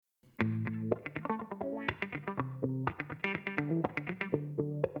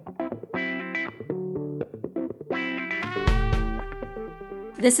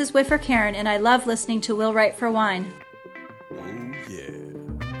This is Whiffer Karen, and I love listening to Will Wright for Wine. Oh, yeah.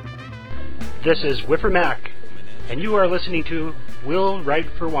 This is Whiffer Mac, and you are listening to Will Wright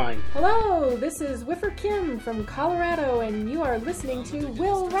for Wine. Hello, this is Whiffer Kim from Colorado, and you are listening to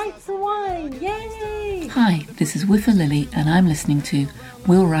Will Wright for Wine. Yay! Hi, this is Whiffer Lily, and I'm listening to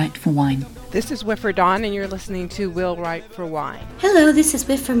Will Wright for Wine. This is Whiffer Dawn, and you're listening to Will Wright for Wine. Hello, this is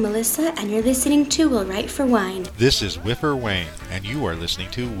Whiffer Melissa, and you're listening to Will Wright for Wine. This is Whiffer Wayne, and you are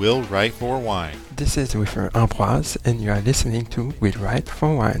listening to Will Wright for Wine. This is Whiffer Ambroise, and you are listening to Will Wright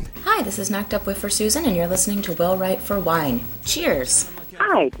for Wine. Hi, this is Knocked Up Whiffer Susan, and you're listening to Will Wright for Wine. Cheers!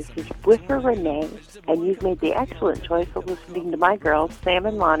 Hi, this is Whiffer Renee, and you've made the excellent choice of listening to my girls, Sam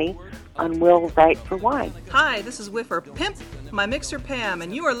and Lonnie, on Will Wright for Wine. Hi, this is Whiffer Pimp, my mixer Pam,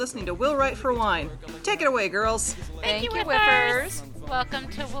 and you are listening to Will Wright for Wine. Take it away, girls. Thank you, Whiffers. Welcome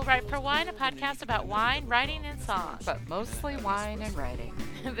to Will Wright for Wine, a podcast about wine, writing, and song. But mostly wine and writing.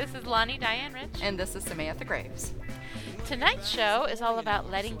 This is Lonnie Diane Rich. And this is Samantha Graves. Tonight's show is all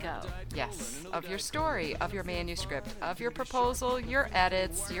about letting go. Yes, of your story, of your manuscript, of your proposal, your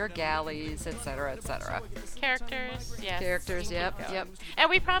edits, your galleys, etc., etc. Characters, yes. Characters, yep. And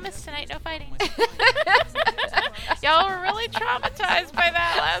we promised tonight no fighting. Y'all were really traumatized by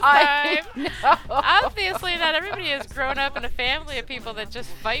that last time. Obviously, not everybody has grown up in a family of people that just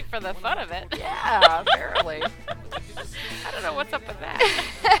fight for the fun of it. Yeah, apparently. I don't know what's up with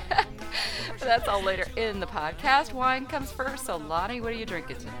that. But that's all later in the podcast. Wine comes first. So, Lonnie, what are you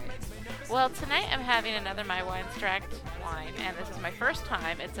drinking tonight? Well, tonight I'm having another My Wine Stract wine, and this is my first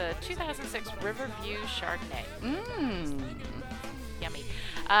time. It's a 2006 Riverview Chardonnay. Yummy.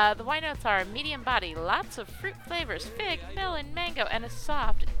 The wine notes are medium body, lots of fruit flavors, fig, melon, mango, and a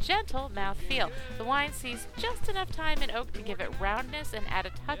soft, gentle mouthfeel. The wine sees just enough time in oak to give it roundness and add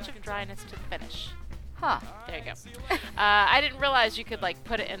a touch of dryness to the finish. Huh. There you go. I didn't realize you could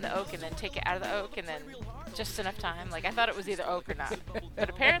put it in the oak and then take it out of the oak and then just enough time. I thought it was either oak or not. But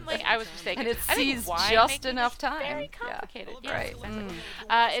apparently I was mistaken. And it sees just enough time. Very complicated. Yeah. Yes, Right. Exactly.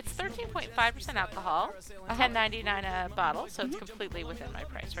 It's 13.5% alcohol, $10.99 a bottle, so it's completely within my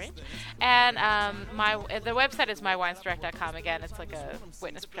price range. And the website is mywinestrect.com. Again, it's like a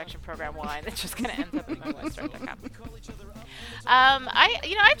witness protection program wine that just kind of ends up at mywinestrect.com. I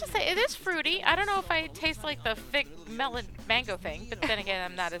have to say it is fruity. I don't know if I taste like the fig, melon, mango thing, but then again,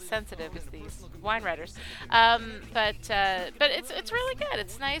 I'm not as sensitive as these wine writers. But it's really good.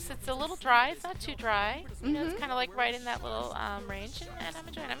 It's nice. It's a little dry. It's not too dry. You know, it's kind of right in that little range, and I'm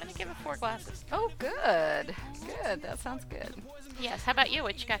enjoying it. I'm going to give it 4 glasses. Oh, good. Good. That sounds good. Yes. How about you?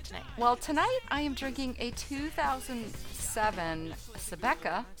 What you got tonight? Well, tonight I am drinking a 2007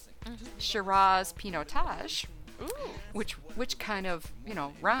 Sabeka Shiraz Pinotage. Ooh. Which kind of,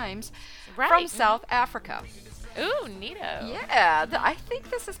 rhymes, from South Africa. Ooh, neato. Yeah, I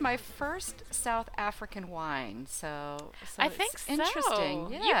think this is my first South African wine, so I think so.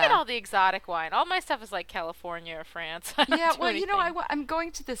 Interesting. Yeah. You get all the exotic wine. All my stuff is France or France. Yeah, well, I'm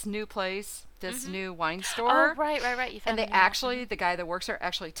going to this new place, this new wine store. Oh, right. And the guy that works there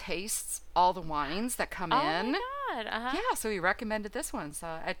actually tastes all the wines that come in. Oh, my God. Uh-huh. Yeah, so he recommended this one,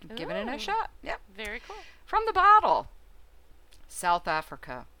 so I'd given it a shot. Yep. Very cool. From the bottle. South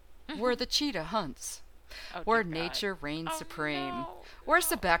Africa, where the cheetah hunts. Where nature reigns supreme. Where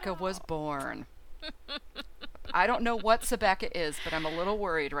Sabeka was born. I don't know what Sabeka is, but I'm a little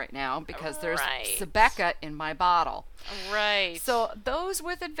worried right now because there's Sabeka in my bottle. Right. So those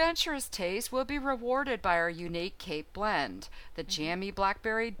with adventurous taste will be rewarded by our unique Cape blend. The jammy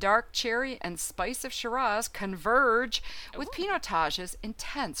blackberry, dark cherry, and spice of Shiraz converge with Pinotage's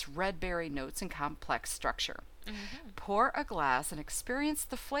intense red berry notes and complex structure. Pour a glass and experience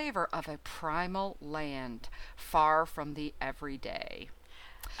the flavor of a primal land, far from the everyday.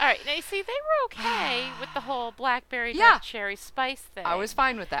 All right, now you see, they were okay with the whole blackberry dark cherry spice thing. I was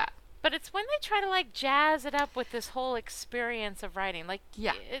fine with that. But it's when they try to jazz it up with this whole experience of writing.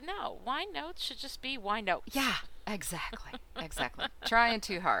 No, wine notes should just be wine notes. Yeah, exactly. Trying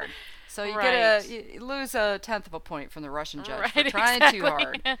too hard. So you you lose 1/10 of a point from the Russian judge for trying too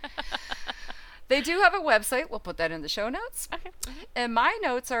hard. They do have a website. We'll put that in the show notes. Okay. And my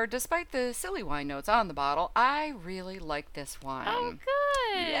notes are, despite the silly wine notes on the bottle, I really like this wine. Oh,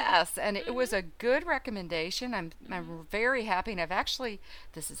 good. Yes, and it was a good recommendation. I'm very happy, and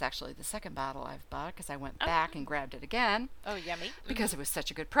this is actually the second bottle I've bought because I went back and grabbed it again. Oh, yummy. Because it was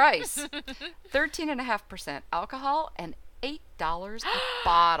such a good price. 13.5% alcohol and $8 a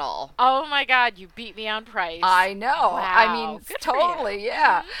bottle. Oh my God, you beat me on price. I know. Wow. I mean, good totally,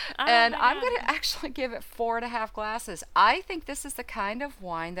 yeah. Oh, and I'm going to actually give it 4.5 glasses. I think this is the kind of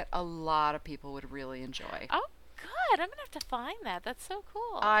wine that a lot of people would really enjoy. Oh, good. I'm going to have to find that. That's so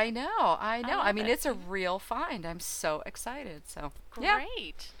cool. I know. I mean, it. it's a real find. I'm so excited. So, Great.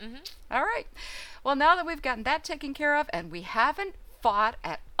 yeah. Mm-hmm. All right. Well, now that we've gotten that taken care of and we haven't fought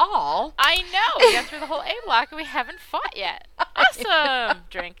at all. I know. We got through the whole A block and we haven't fought yet. Awesome.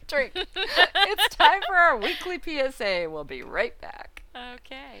 Drink. It's time for our weekly PSA. We'll be right back.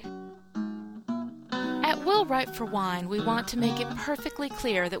 Okay. At Will Write for Wine, we want to make it perfectly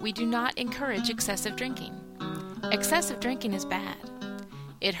clear that we do not encourage excessive drinking. Excessive drinking is bad.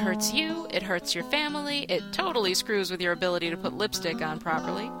 It hurts you, it hurts your family, it totally screws with your ability to put lipstick on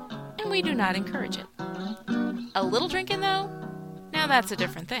properly, and we do not encourage it. A little drinking, though? Now that's a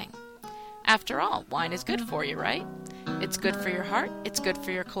different thing. After all, wine is good for you, right? It's good for your heart, it's good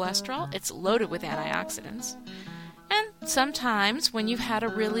for your cholesterol, it's loaded with antioxidants. And sometimes when you've had a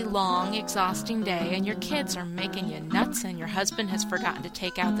really long, exhausting day and your kids are making you nuts and your husband has forgotten to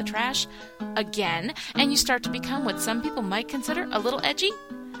take out the trash again, and you start to become what some people might consider a little edgy,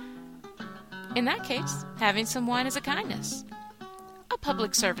 in that case, having some wine is a kindness. A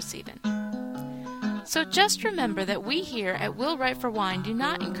public service even. So just remember that we here at Will Write for Wine do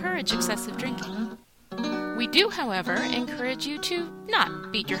not encourage excessive drinking. We do, however, encourage you to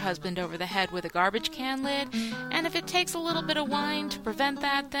not beat your husband over the head with a garbage can lid, and if it takes a little bit of wine to prevent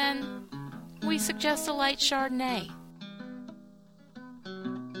that, then we suggest a light Chardonnay.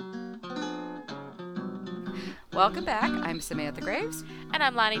 Welcome back. I'm Samantha Graves. And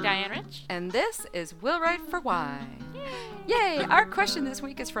I'm Lonnie Diane Rich. And this is Will Write for Wine. Yay! Our question this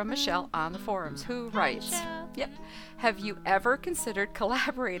week is from Michelle on the forums, who writes, Michelle. Yep. Have you ever considered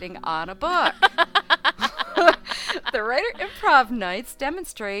collaborating on a book? The Writer Improv Nights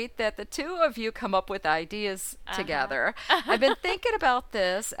demonstrate that the two of you come up with ideas together. I've been thinking about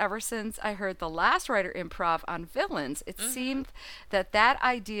this ever since I heard the last Writer Improv on villains. It seemed that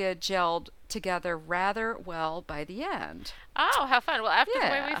idea gelled together rather well by the end. Oh, how fun. Well, after the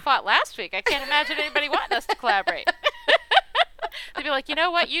way we fought last week, I can't imagine anybody wanting us to collaborate. They'd be like, you know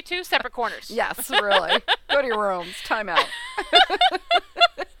what? You two, separate corners. Yes, really. Go to your rooms. Time out.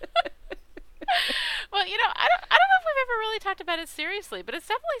 Well, I don't know if we've ever really talked about it seriously, but it's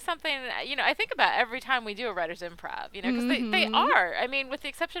definitely something, I think about every time we do a writer's improv, because they are. I mean, with the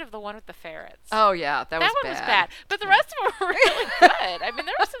exception of the one with the ferrets. Oh, yeah, that one was bad. But the rest of them were really good. I mean,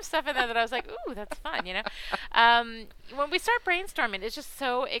 there was some stuff in there that I was like, ooh, that's fun, When we start brainstorming, it's just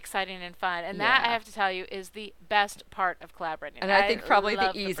so exciting and fun. And that, I have to tell you, is the best part of collaborating. And I think probably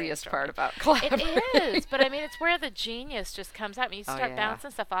the easiest part about collaborating. It is, but I mean, it's where the genius just comes out. I mean, you start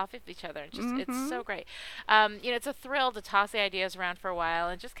bouncing stuff off of each other. And just it's so great. It's a thrill to toss the ideas around for a while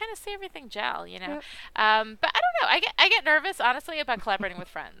and just kind of see everything gel, But I don't know. I get nervous, honestly, about collaborating with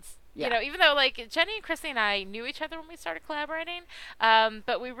friends. Yeah. Even though Jenny and Chrissy and I knew each other when we started collaborating,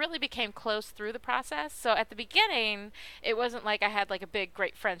 but we really became close through the process. So at the beginning, it wasn't like I had a big,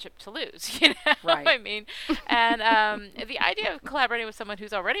 great friendship to lose, Right. I mean? And the idea of collaborating with someone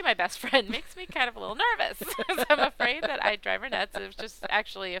who's already my best friend makes me kind of a little nervous. Because I'm afraid that I'd drive her nuts. It was just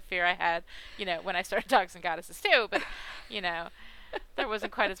actually a fear I had, when I started Dogs and Goddesses too. But, there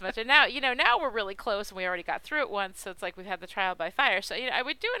wasn't quite as much. And now, now we're really close and we already got through it once. So it's like we've had the trial by fire. So, I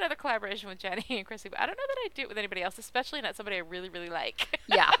would do another collaboration with Jenny and Chrissy, but I don't know that I'd do it with anybody else, especially not somebody I really, really like.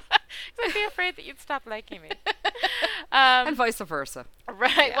 Yeah. Because I'd be afraid that you'd stop liking me. And vice versa.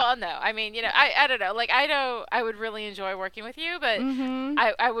 Right. Yeah. Well, no. I mean, I don't know. I know I would really enjoy working with you, but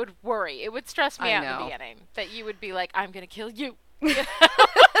I would worry. It would stress me out in the beginning that you would be like, I'm going to kill you.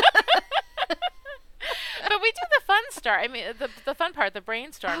 But we do the fun start. I mean, the fun part, the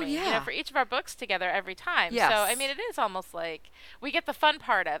brainstorming. For each of our books together every time. Yes. So I mean, it is almost like we get the fun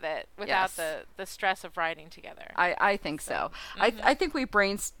part of it without the stress of writing together. I think so. I think we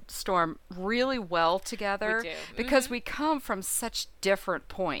brainstorm really well together. We do. Because we come from such different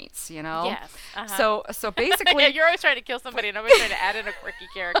points. Yes. So basically, yeah, you're always trying to kill somebody, and I'm always trying to add in a quirky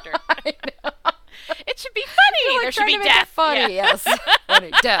character. I know. It should be funny. There should be death. Funny, yes.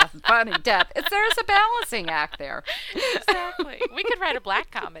 Funny death. There's a balancing act there. Exactly. We could write a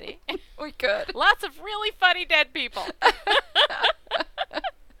black comedy. We could. Lots of really funny dead people.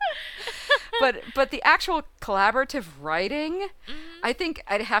 But the actual collaborative writing, I think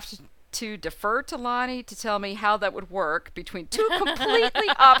I'd have to defer to Lonnie to tell me how that would work between two completely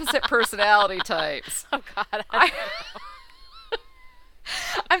opposite personality types. Oh, God.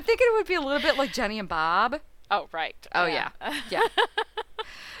 I'm thinking it would be a little bit like Jenny and Bob. Oh, right. Oh, yeah.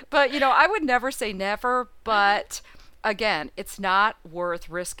 But, I would never say never, but again, it's not worth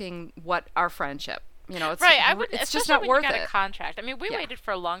risking what our friendship You know, it's right. it's especially just not when worth you got it. a contract. I mean, we waited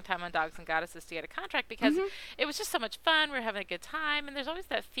for a long time on Dogs and Goddesses to get a contract because it was just so much fun. We were having a good time, and there's always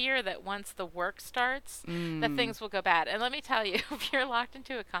that fear that once the work starts, that things will go bad. And let me tell you, if you're locked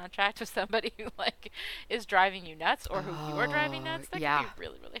into a contract with somebody who like is driving you nuts or who you are driving nuts, that can be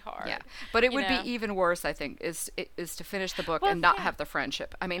really, really hard. Yeah, but it would be even worse, I think, is to finish the book and not have the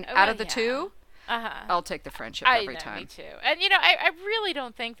friendship. I mean, out of the two. I'll take the friendship every time. Me too. And, you know, I really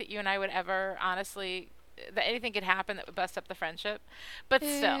don't think that you and I would ever, honestly, that anything could happen that would bust up the friendship. But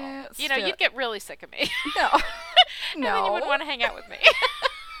still, you know, you'd get really sick of me. No. And then you wouldn't want to hang out with me.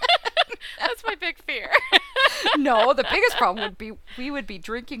 That's my big fear. No, the biggest problem would be we would be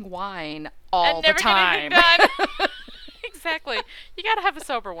drinking wine all and never the time. Get anything done. Exactly. You got to have a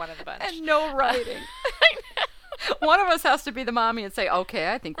sober one in the bunch. And no writing. One of us has to be the mommy and say,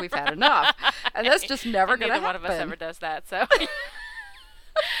 okay, I think we've had enough. And that's just never going to happen. Neither one of us ever does that, so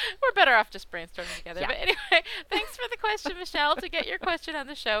we're better off just brainstorming together. Yeah. But anyway, thanks for the question, Michelle. To get your question on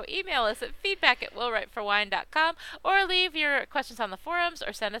the show, email us at feedback@willwriteforwine.com or leave your questions on the forums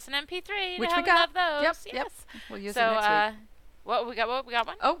or send us an MP3. Which we got. Love those. Yep. We'll use it next week. What we got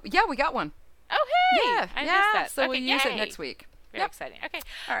one? Oh, yeah, we got one. Oh, hey! Yeah, I missed that. So we'll use it next week. Very exciting. Okay.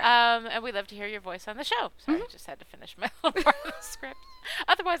 All right. And we'd love to hear your voice on the show. Sorry, I just had to finish my little part of the script.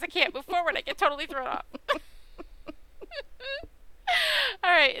 Otherwise, I can't move forward. I get totally thrown off.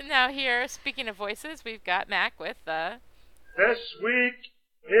 All right. And now here, speaking of voices, we've got Mac with the... This Week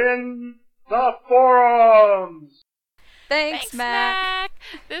in the Forums. Thanks, Mac.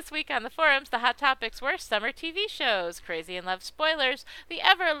 This week on the forums, the hot topics were summer TV shows, Crazy in Love spoilers, the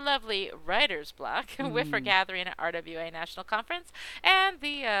ever-lovely writer's block, Whiffer Gathering at RWA National Conference, and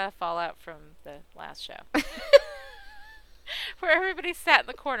the fallout from the last show. Where everybody sat in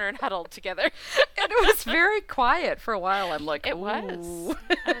the corner and huddled together. And it was very quiet for a while. I'm like, It was.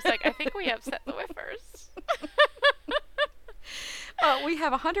 I was like, I think we upset the Whiffers. We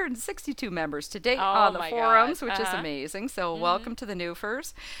have 162 members to date on the forums, which is amazing. So welcome to the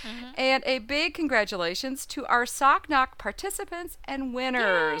newfers. And a big congratulations to our Sock Knock participants and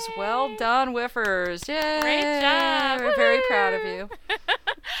winners. Yay. Well done, Whiffers. Yay. Great job. We're very proud of you.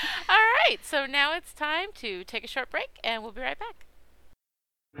 All right. So now it's time to take a short break, and we'll be right back.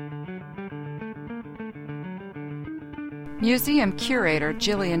 Museum curator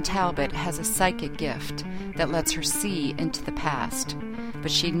Jillian Talbot has a psychic gift that lets her see into the past,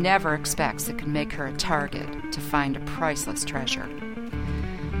 but she never expects it can make her a target to find a priceless treasure.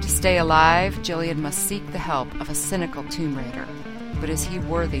 To stay alive, Jillian must seek the help of a cynical tomb raider, but is he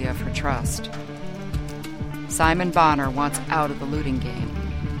worthy of her trust? Simon Bonner wants out of the looting game.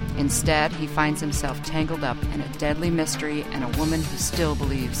 Instead, he finds himself tangled up in a deadly mystery and a woman who still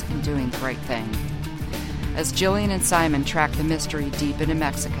believes in doing the right thing. As Jillian and Simon track the mystery deep into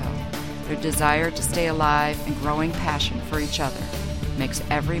Mexico, their desire to stay alive and growing passion for each other makes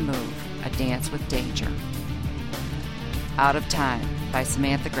every move a dance with danger. Out of Time by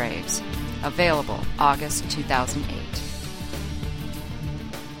Samantha Graves. Available August 2008.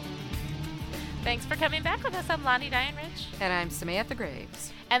 Thanks for coming back with us. I'm Lonnie Diane-Rich. And I'm Samantha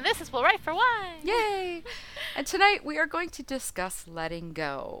Graves. And this is Will Write for Wine. Yay! And tonight we are going to discuss letting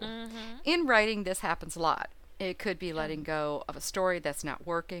go. In writing, this happens a lot. It could be letting go of a story that's not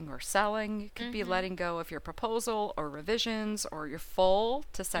working or selling. It could be letting go of your proposal or revisions or your full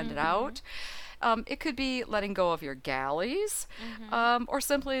to send it out. It could be letting go of your galleys or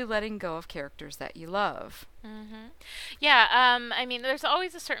simply letting go of characters that you love. Yeah, I mean, there's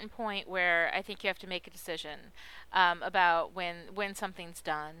always a certain point where I think you have to make a decision about when something's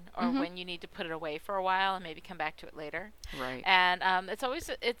done or when you need to put it away for a while and maybe come back to it later. Right. And it's always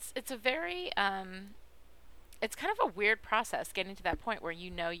it's a very it's kind of a weird process getting to that point where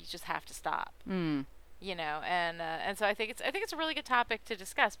you just have to stop. You know, and so I think it's a really good topic to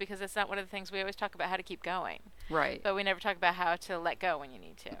discuss because it's not one of the things we always talk about how to keep going. Right. But we never talk about how to let go when you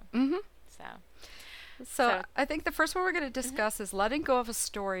need to. So I think the first one we're going to discuss is letting go of a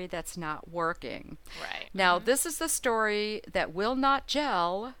story that's not working. Right. Now, this is the story that will not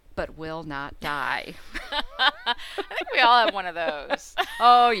gel, but will not die. I think we all have one of those.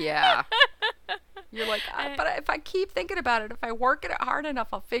 Oh, yeah. You're like, but if I keep thinking about it, if I work at it hard enough,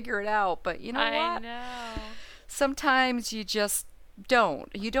 I'll figure it out. But you know what? I know. Sometimes you just don't.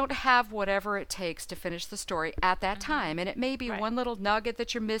 You don't have whatever it takes to finish the story at that time. And it may be one little nugget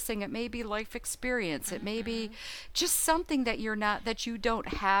that you're missing. It may be life experience. It may be just something that you don't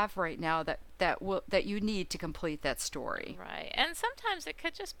have right now that you need to complete that story. Right. And sometimes it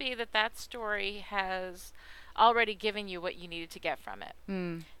could just be that story has already given you what you needed to get from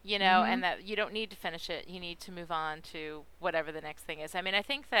it. You know, and that you don't need to finish it. You need to move on to whatever the next thing is. I mean, I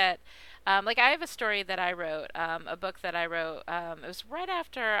think that, like, I have a story that I wrote, a book that I wrote. It was right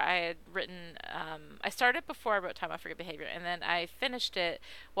after I had written. I started before I wrote Time Off for Good Behavior, and then I finished it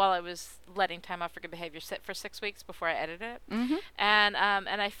while I was letting Time Off for Good Behavior sit for 6 weeks before I edited it. And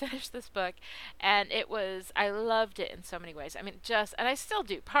I finished this book, and I loved it in so many ways. I mean, and I still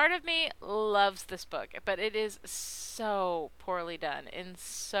do. Part of me loves this book, but it is so poorly done in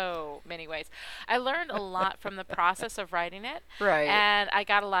so many ways. I learned a lot from the process of writing it, right? And I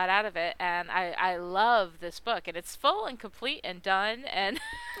got a lot out of it, and I love this book, and it's full and complete and done, and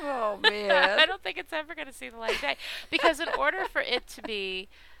oh man, I don't think it's ever going to see the light of day, because in order for it to be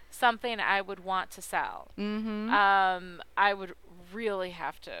something I would want to sell, I would really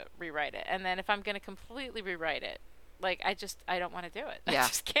have to rewrite it, and then if I'm going to completely rewrite it, like, I don't want to do it. Yeah. I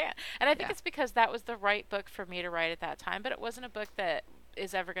just can't. And I think it's because that was the right book for me to write at that time, but it wasn't a book that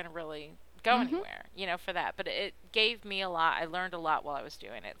is ever going to really go anywhere, you know, for that. But it gave me a lot. I learned a lot while I was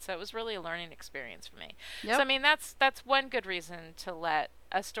doing it. So it was really a learning experience for me. Yep. So, I mean, that's one good reason to let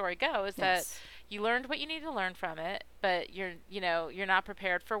a story go, is that you learned what you need to learn from it, but you're not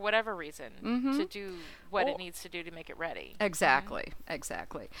prepared for whatever reason to do what it needs to do to make it ready. Exactly.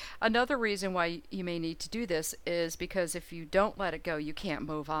 Another reason why you may need to do this is because if you don't let it go, you can't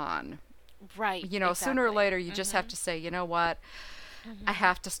move on. Right. You know, sooner or later, you just have to say, you know what, I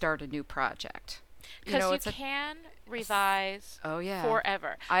have to start a new project. Because you can revise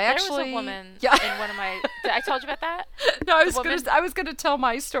forever. There was a woman in one of my... I told you about that? No, I was going to tell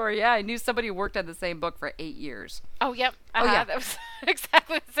my story. Yeah, I knew somebody who worked on the same book for 8 years. Oh, yep. Yeah. That was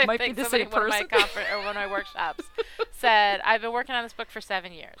exactly the same Might thing. Be the Somebody same in one person? of my one of my workshops said, I've been working on this book for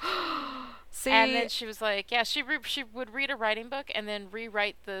 7 years. See? And then she was like, yeah, she would read a writing book and then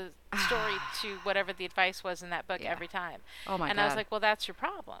rewrite the story to whatever the advice was in that book every time. Oh, my God. And I was like, well, that's your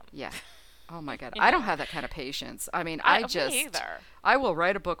problem. Yeah. Oh my God. You I don't know? have that kind of patience. I mean, Me either. I will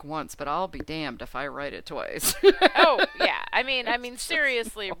write a book once, but I'll be damned if I write it twice. Oh, yeah. I mean,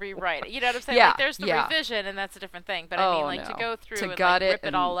 seriously, rewrite it. You know what I'm saying? Yeah, Like, there's the revision, and that's a different thing. But I mean, like, to go through and like, rip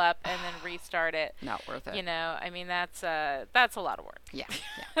it all up and then restart it. Not worth it. You know, I mean, that's a lot of work. Yeah.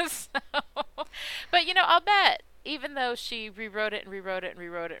 But, you know, I'll bet, even though she rewrote it and rewrote it and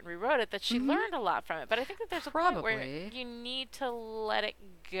rewrote it and rewrote it, that she learned a lot from it. But I think that there's a point where you need to let it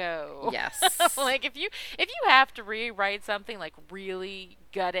go. Yes. Like, if you have to rewrite something, like really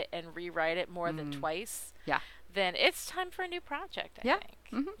gut it and rewrite it more than twice, then it's time for a new project, I think.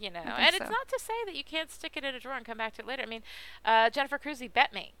 You know, and it's not to say that you can't stick it in a drawer and come back to it later. I mean, Jennifer Crusie,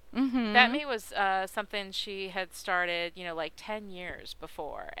 Bet Me. Bet Me was something she had started, you know, like 10 years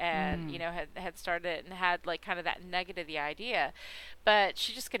before, and you know, had started it and had like kind of that nugget of the idea, but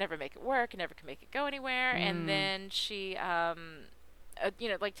she just could never make it work and never could make it go anywhere. And then she you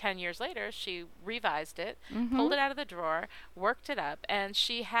know, like 10 years later, she revised it, pulled it out of the drawer, worked it up, and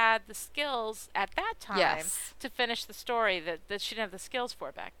she had the skills at that time to finish the story that she didn't have the skills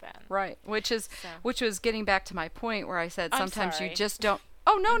for back then. Right, which was getting back to my point where I said sometimes you just don't.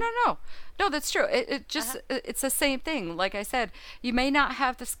 Oh, no, that's true. It just it's the same thing. Like I said, you may not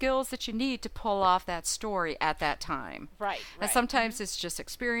have the skills that you need to pull off that story at that time. Right. And sometimes it's just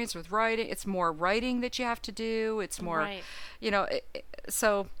experience with writing. It's more writing that you have to do. It's more, you know,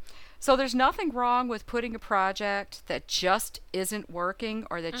 so there's nothing wrong with putting a project that just isn't working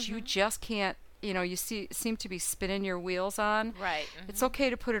or that you just can't, you know, you seem to be spinning your wheels on. Right. It's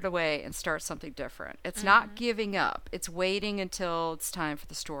okay to put it away and start something different. It's not giving up. It's waiting until it's time for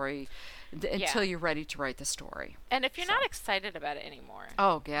the story, until you're ready to write the story. And if you're not excited about it anymore.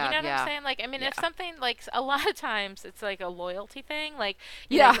 Oh, God, you know what I'm saying? Like, I mean, if something, like, a lot of times it's like a loyalty thing. Like,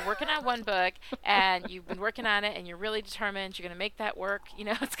 you know, you're working on one book and you've been working on it and you're really determined you're going to make that work. You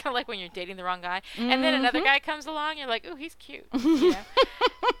know, it's kind of like when you're dating the wrong guy. And then another guy comes along, you're like, ooh, he's cute. You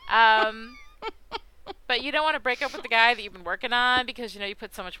know? But you don't want to break up with the guy that you've been working on because, you know, you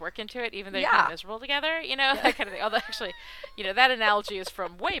put so much work into it, even though you're miserable together, you know, that kind of thing. Although, actually, you know, that analogy is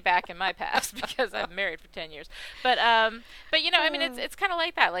from way back in my past because I've been married for 10 years. But you know, I mean, it's kind of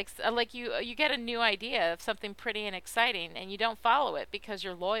like that. Like you get a new idea of something pretty and exciting, and you don't follow it because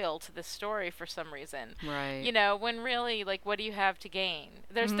you're loyal to this story for some reason. Right. You know, when really, like, what do you have to gain?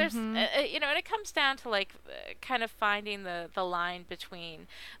 There's you know, and it comes down to, like, kind of finding the line between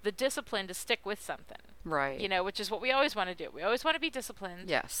the discipline to stick with something. Right. You know, which is what we always want to do. We always want to be disciplined.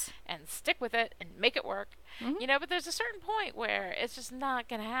 Yes. And stick with it and make it work. You know, but there's a certain point where it's just not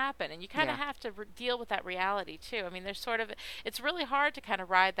going to happen. And you kind of have to deal with that reality, too. I mean, there's sort of, it's really hard to kind of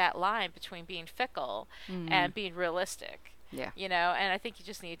ride that line between being fickle and being realistic. Yeah. You know, and I think you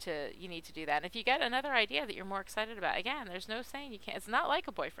just need to do that. And if you get another idea that you're more excited about, again, there's no saying you can't. It's not like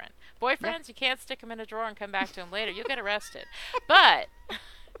a boyfriend. Boyfriends, you can't stick them in a drawer and come back to them later. You'll get arrested. But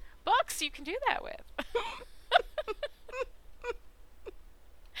books, you can do that with.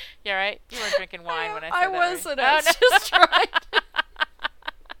 Yeah, right? You weren't drinking wine when I said that. I wasn't. Right? I was just trying to...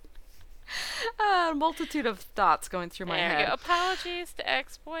 A multitude of thoughts going through my head. Apologies to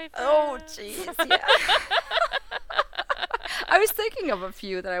ex-boyfriends. Oh, jeez, yeah. I was thinking of a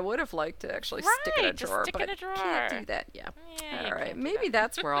few that I would have liked to actually stick in a drawer, stick but in a drawer. Can't do that. Yeah. All right. Maybe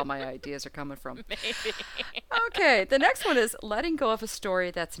that's where all my ideas are coming from. Maybe. Okay. The next one is letting go of a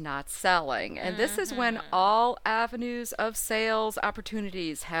story that's not selling, and this is when all avenues of sales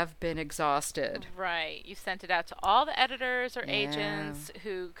opportunities have been exhausted. Right. You sent it out to all the editors or agents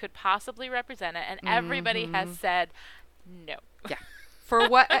who could possibly represent it, and everybody has said no. Yeah. For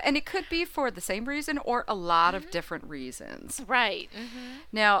what? And it could be for the same reason or a lot of different reasons. Right.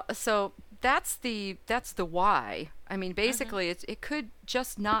 Now, so that's the why. I mean, basically, it could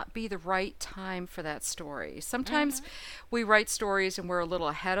just not be the right time for that story. Sometimes we write stories and we're a little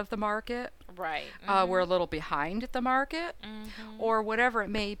ahead of the market. Right. We're a little behind the market, or whatever it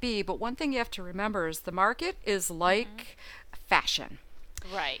may be. But one thing you have to remember is the market is like fashion.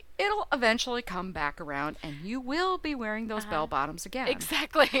 Right. It'll eventually come back around, and you will be wearing those bell bottoms again.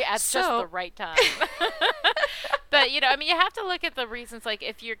 Exactly, at just the right time. But, you know, I mean, you have to look at the reasons. Like,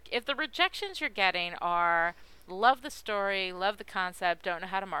 if the rejections you're getting are love the story, love the concept, don't know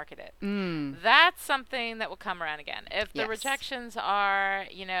how to market it, that's something that will come around again. If the rejections are,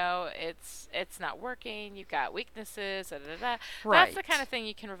 you know, it's not working, you've got weaknesses, that's the kind of thing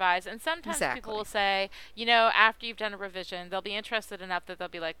you can revise. And sometimes people will say, you know, after you've done a revision, they'll be interested enough that they'll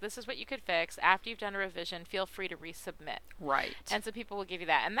be like, this is what you could fix. After you've done a revision, feel free to resubmit. Right. And so people will give you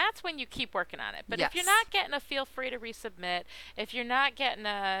that. And that's when you keep working on it. But if you're not getting a feel free to resubmit, if you're not getting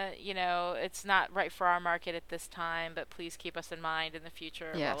a, you know, it's not right for our market at this time, but please keep us in mind in the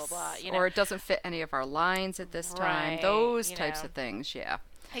future, blah, blah, blah. You know? Or it doesn't fit any of our lines at this time. Those types of things,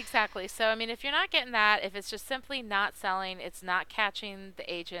 Exactly. So, I mean, if you're not getting that, if it's just simply not selling, it's not catching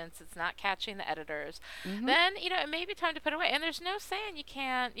the agents, it's not catching the editors, then, you know, it may be time to put it away. And there's no saying you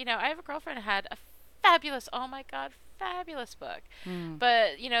can't, you know, I have a girlfriend who had a fabulous, oh my God, fabulous book.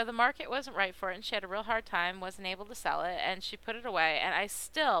 But, you know, the market wasn't right for it, and she had a real hard time, wasn't able to sell it, and she put it away. And I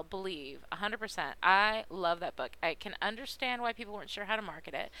still believe 100%. I love that book. I can understand why people weren't sure how to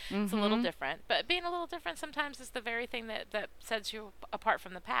market it. It's a little different. But being a little different sometimes is the very thing that sets you apart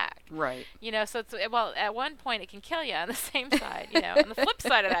from the pack. Right. You know, so it's, well, at one point it can kill you on the same side, you know. On the flip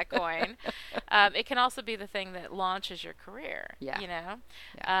side of that coin, it can also be the thing that launches your career, you know.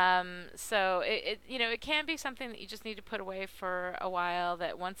 So it you know, it can be something that you just need to put away for a while,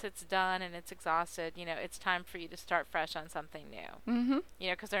 that once it's done and it's exhausted, you know, it's time for you to start fresh on something new. You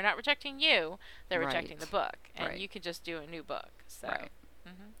know, because they're not rejecting you, they're rejecting the book, and you could just do a new book. So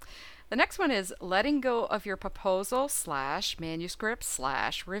The next one is letting go of your proposal / manuscript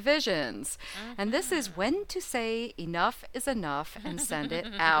 / revisions. And this is when to say enough is enough and send it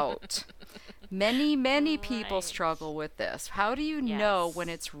out. Many people struggle with this. How do you know when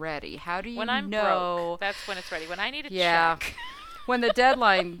it's ready? How do you when I'm know? Broke, that's when it's ready. When I need a check. When the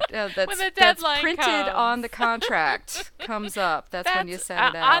deadline that's printed comes on the contract comes up, that's when you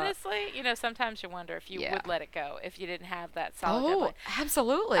send it out. Honestly, you know, sometimes you wonder if you would let it go if you didn't have that solid deadline.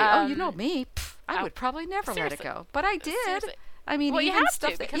 Absolutely. You know me. I would probably never let it go. But I did. Seriously. I mean, well, even you have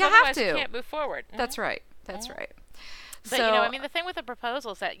stuff to, that because you otherwise have to. You can't move forward. That's right. That's right. But, you know, I mean, the thing with the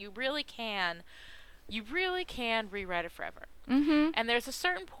proposal is that you really can rewrite it forever. And there's a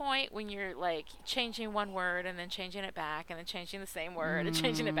certain point when you're like changing one word and then changing it back and then changing the same word and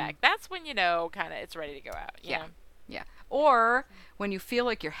changing it back. That's when you know kind of it's ready to go out. You know? Yeah. Or when you feel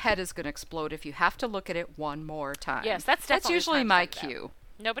like your head is going to explode if you have to look at it one more time. Yes, that's definitely usually my cue.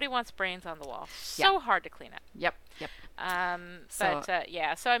 Nobody wants brains on the wall. So hard to clean up. Yep.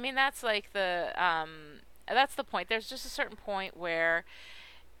 So I mean, that's like that's the point. There's just a certain point where,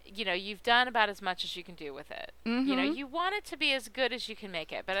 you know, you've done about as much as you can do with it. You know, you want it to be as good as you can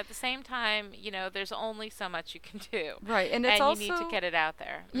make it, but at the same time, you know, there's only so much you can do. Right, and it's also, you need to get it out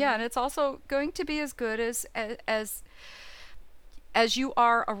there. Yeah, and it's also going to be as good as you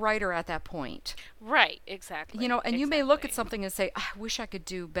are a writer at that point. Right, exactly. You know, and you may look at something and say, I wish I could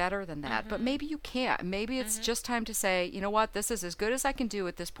do better than that, but maybe you can't. Maybe it's just time to say, you know what, this is as good as I can do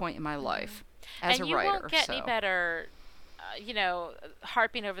at this point in my life as a writer. And you won't get any better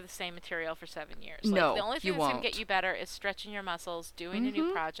harping over the same material for 7 years. No, the only thing you that's won't. going to get you better is stretching your muscles, doing a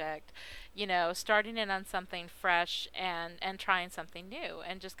new project, starting in on something fresh and trying something new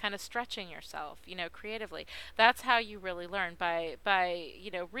and just kind of stretching yourself, creatively. That's how you really learn by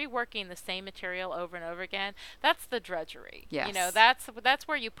reworking the same material over and over again. That's the drudgery. Yes. That's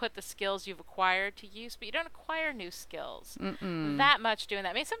where you put the skills you've acquired to use, but you don't acquire new skills Mm-mm. that much doing that.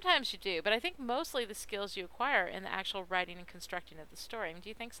 I mean, sometimes you do, but I think mostly the skills you acquire in the actual writing and constructing of the story. I mean, do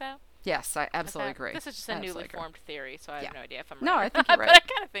you think so? Yes, I absolutely agree. This is just a newly formed theory, so I have no idea if I'm right. No, I think or you're not, right. but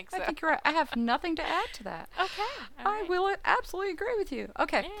I kind of think so. I think you're right. I have nothing to add to that. Okay. I will absolutely agree with you.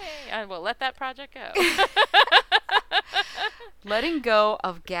 Okay. Yay. I will let that project go. Letting go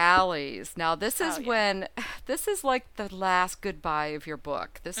of galleys. Now, this is this is like the last goodbye of your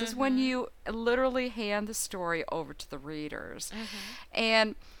book. This is when you literally hand the story over to the readers.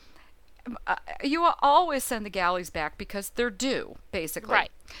 And you will always send the galleys back because they're due, basically.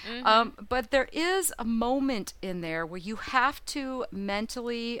 Right. But there is a moment in there where you have to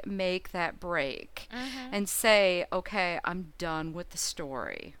mentally make that break and say, okay, I'm done with the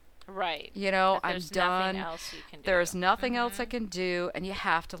story. Right. I'm done. Nothing else you can do. There's nothing else I can do, and you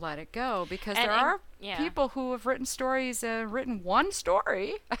have to let it go because there are people who have written stories, written one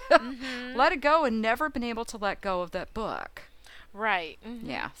story, let it go, and never been able to let go of that book. Right.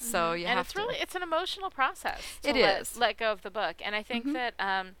 Yeah. So you and have to. it's an emotional process. It is. Let go of the book, and I think that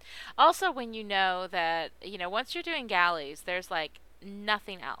also when that once you're doing galleys, there's like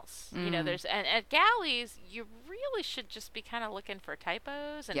nothing else. There's and at galleys you really should just be kind of looking for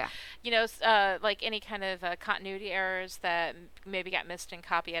typos and like any kind of continuity errors that maybe got missed in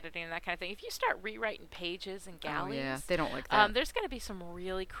copy editing and that kind of thing. If you start rewriting pages in galleys, they don't like that. There's going to be some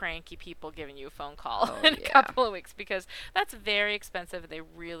really cranky people giving you a phone call in a couple of weeks because that's very expensive and they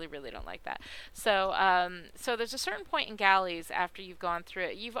really, really don't like that. So so there's a certain point in galleys after you've gone through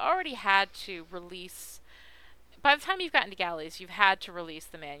it, you've already had to release. By the time you've gotten to galleys, you've had to release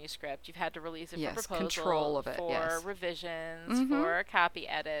the manuscript. You've had to release it for proposal, control of it, for revisions, for copy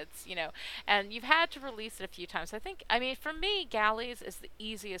edits, and you've had to release it a few times. For me, galleys is the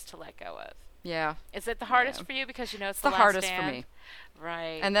easiest to let go of. Yeah. Is it the hardest for you because it's the last hardest stand? for me.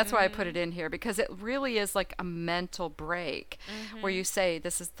 Right. And that's why I put it in here because it really is like a mental break where you say,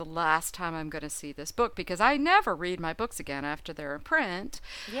 this is the last time I'm going to see this book because I never read my books again after they're in print.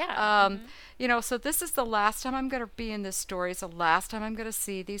 Yeah. So this is the last time I'm going to be in this story. It's the last time I'm going to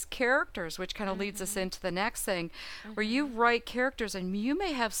see these characters, which kind of leads us into the next thing where you write characters and you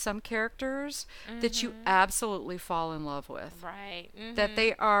may have some characters that you absolutely fall in love with. Right. That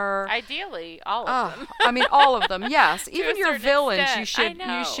they are... Ideally, all of them. all of them, yes. Even your villains, extent.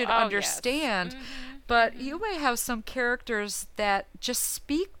 you should understand. Yes. But you may have some characters that just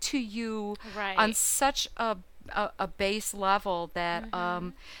speak to you on such a base level that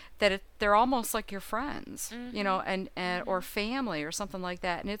they're almost like your friends, and or family or something like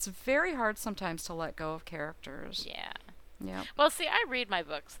that. And it's very hard sometimes to let go of characters. Yeah. Yeah. Well, see, I read my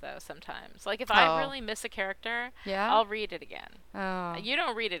books though sometimes. Like if I really miss a character, I'll read it again. Oh. You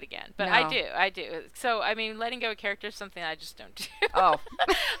don't read it again, but No. I do. So letting go of characters is something I just don't do. Oh.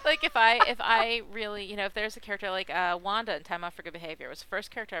 Like if I really, if there's a character like Wanda in Time Off for Good Behavior, it was the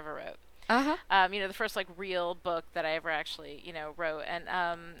first character I ever wrote. The first real book that I ever actually wrote,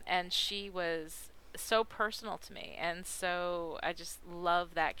 and she was so personal to me, and so I just love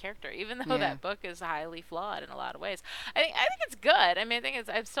that character, even though that book is highly flawed in a lot of ways. I think it's good.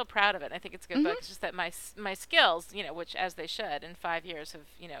 I'm still proud of it. I think it's a good book. It's just that my skills, which as they should in 5 years have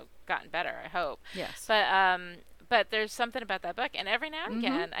gotten better. I hope. Yes. But there's something about that book, and every now and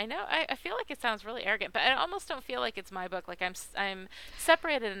again, I know I feel like it sounds really arrogant, but I almost don't feel like it's my book. Like I'm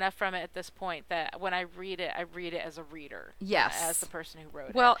separated enough from it at this point that when I read it as a reader, yes, as the person who wrote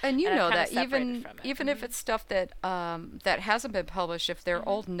it. Well, and I'm that kinda even from it. even if it's stuff that that hasn't been published, if they're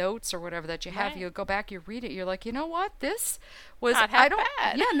old notes or whatever that you have, you go back, you read it, you're like, you know what, this was not half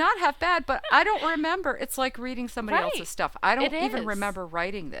bad. Yeah, not half bad, but I don't remember. It's like reading somebody else's stuff. I don't It even is. remember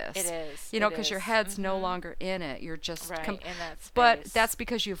writing this. It is. Because your head's no longer in it. You're just in that space. But that's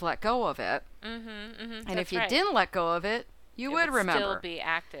because you've let go of it. And if you didn't let go of it, you would remember. Still be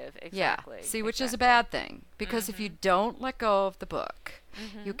active. Exactly. Yeah. See, which is a bad thing because if you don't let go of the book,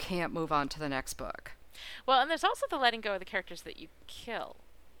 you can't move on to the next book. Well, and there's also the letting go of the characters that you kill.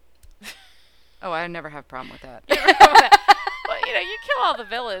 Oh, I never have a problem with that. Well, you kill all the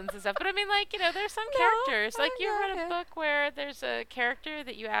villains and stuff, but there's some characters. Like you read a book where there's a character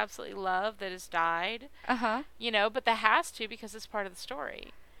that you absolutely love that has died. But that has to because it's part of the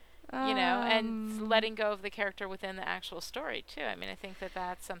story. You know, and letting go of the character within the actual story too. I mean, I think that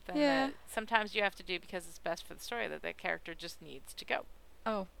that's something that sometimes you have to do because it's best for the story, that the character just needs to go.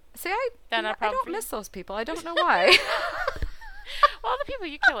 Oh, see, I don't miss those people. I don't know why. Well, the people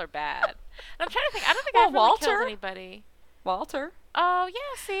you kill are bad. And I'm trying to think. I don't think I've really killed anybody. Walter. Oh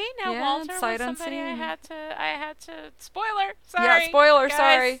yeah, see now Walter was somebody I had to. Spoiler. Sorry. Yeah, spoiler. Guys.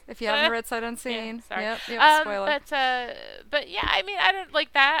 Sorry if you haven't read Sight Unseen. Yeah, sorry. Yep, spoiler. But yeah, I mean, I don't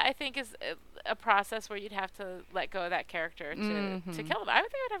like that. I think is a process where you'd have to let go of that character to kill them. I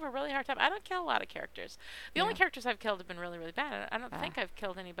would think I'd have a really hard time. I don't kill a lot of characters. The only characters I've killed have been really, really bad. I don't think I've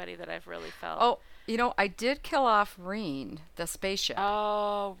killed anybody that I've really felt. Oh, you know, I did kill off Reen, the spaceship.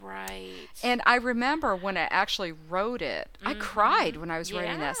 Oh, right. And I remember when I actually wrote it, I cried when I was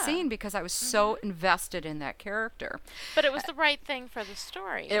writing that scene because I was so invested in that character. But it was the right thing for the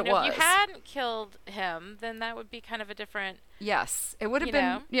story. It was. If you hadn't killed him, then that would be kind of a different... Yes, it would have been...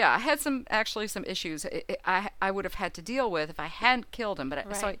 Know? Yeah, I had some issues I would have had to deal with if I hadn't killed him.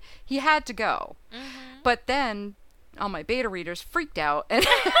 But so he had to go. But then all my beta readers freaked out and...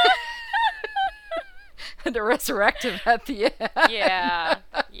 and to resurrect him at the end. Yeah.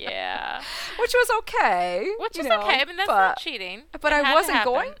 Which was okay. Okay. I mean, that's not cheating. But I wasn't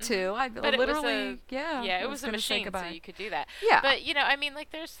going to. I but literally, it was a machine, so you could do that. Yeah. But, you know, I mean,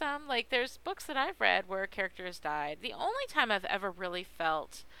 like, there's books that I've read where characters died. The only time I've ever really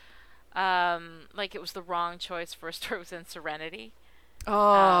felt like it was the wrong choice for a story was in Serenity.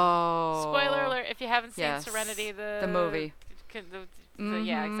 Oh. Spoiler alert, if you haven't seen Serenity, the movie.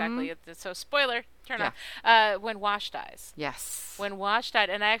 Yeah, exactly. So, spoiler, turn off. When Wash dies. Yes. When Wash died,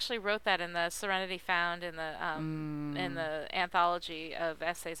 and I actually wrote that in the Serenity Found in the anthology of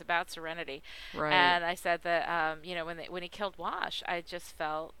essays about Serenity. Right. And I said that you know, when he killed Wash, I just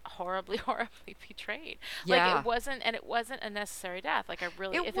felt horribly betrayed. Yeah. Like it wasn't a necessary death. Like if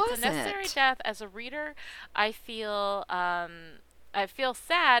wasn't. It's a necessary death as a reader, I feel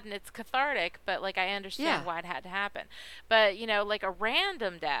sad and it's cathartic, but like I understand why it had to happen. But you know, like a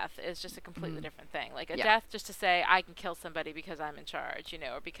random death is just a completely different thing. Like a death just to say I can kill somebody because I'm in charge, you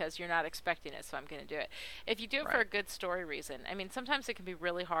know, or because you're not expecting it, so I'm going to do it. If you do it for a good story reason, I mean, sometimes it can be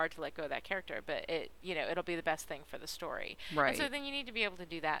really hard to let go of that character, but it'll be the best thing for the story. Right. And so then you need to be able to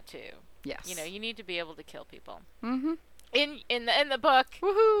do that too. Yes. You know, you need to be able to kill people. Mm-hmm. In the book.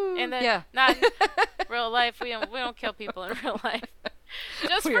 Woohoo! Not in real life. We don't kill people in real life.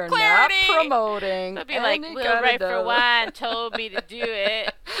 Just we for are clarity. Not promoting. They'll be like, Will Write for Wine told me to do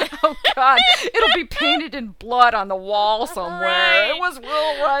it. Oh God! It'll be painted in blood on the wall somewhere. Right. It was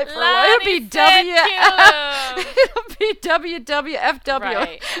Will Write for Lonnie Wine. It'll be WWFW.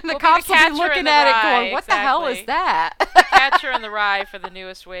 Right. And the cops will be looking at it going, "What the hell is that?" The Catcher in the Rye for the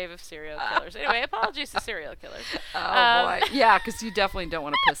newest wave of serial killers. Anyway, apologies to serial killers. Oh boy, yeah, because you definitely don't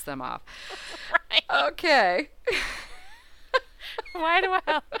want to piss them off. Right. Okay. Why do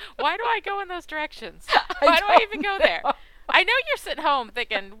I go in those directions? Why do I even go there? I know you're sitting home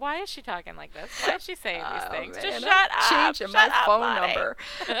thinking, why is she talking like this? Why is she saying these things? Man, just shut up. Changing my phone number.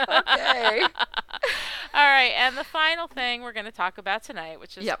 Okay. All right, and the final thing we're going to talk about tonight,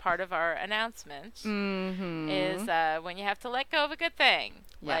 which is part of our announcement, is when you have to let go of a good thing,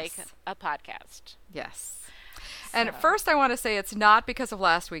 like a podcast. Yes. And at first, I want to say it's not because of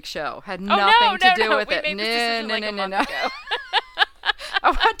last week's show. Had nothing to do with it. No. I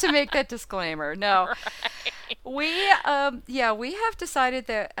want to make that disclaimer. No. Right. We have decided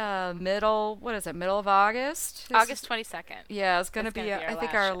that middle of August? August 22nd. Yeah, it's going to be I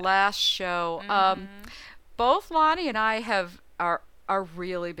think our last show. Both Lonnie and I are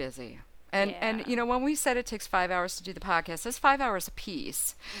really busy. And you know, when we said it takes 5 hours to do the podcast, that's 5 hours a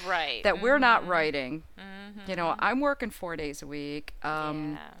piece. Right. That we're not writing. You know, I'm working 4 days a week.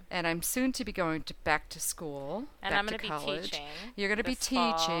 And I'm soon to be going back to school. And I'm going to be teaching. You're going to be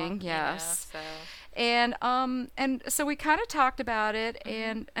teaching, fall, yes. You know, so. And so we kind of talked about it,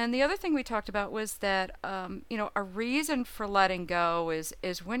 and the other thing we talked about was that you know, a reason for letting go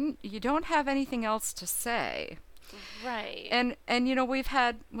is when you don't have anything else to say. Right. And you know, we've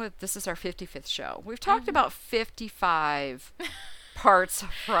had, this is our 55th show. We've talked about 55 parts of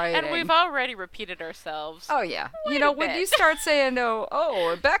writing. And we've already repeated ourselves. Oh, yeah. You know, when you start saying,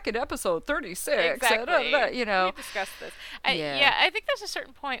 back in episode 36. Exactly. You know. We discussed this. I think there's a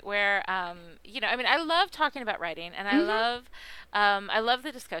certain point where, you know, I mean, I love talking about writing, and I love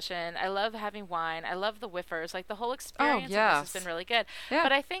the discussion. I love having wine. I love the whiffers. Like, the whole experience of this has been really good. Yeah.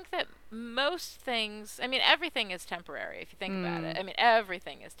 But I think that most things, I mean, everything is temporary if you think about it. I mean,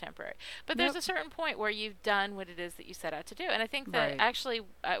 everything is temporary. But there's a certain point where you've done what it is that you set out to do. And I think that actually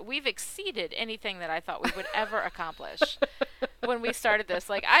we've exceeded anything that I thought we would ever accomplish when we started this.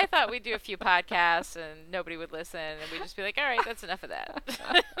 Like, I thought we'd do a few podcasts and nobody would listen, and we'd just be like, all right, that's enough of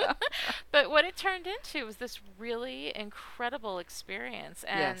that. But what it turned into was this really incredible experience,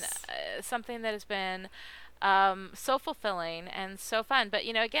 and something that has been so fulfilling and so fun. But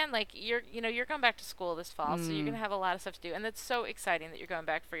again, like you're going back to school this fall, so you're going to have a lot of stuff to do, and that's so exciting that you're going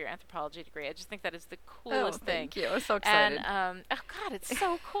back for your anthropology degree. I just think that is the coolest thing. Thank you. I'm so excited. And oh God, it's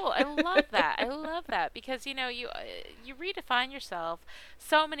so cool. I love that. I love that because you redefine yourself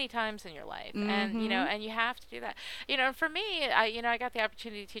so many times in your life, and and you have to do that. And for me, I got the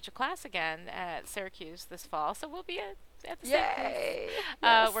opportunity to teach a class again at Syracuse this fall, so we'll be at the same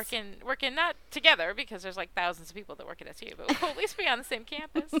place, working not together because there's like thousands of people that work at SU, but we'll at least be on the same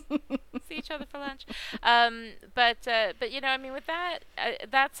campus, see each other for lunch. But I mean, with that,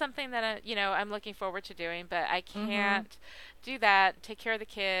 that's something that I'm looking forward to doing, but I can't do that, take care of the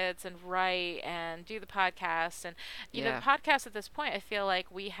kids, and write, and do the podcast. And the podcast at this point, I feel like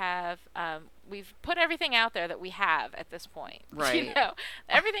we have we've put everything out there that we have at this point. Right.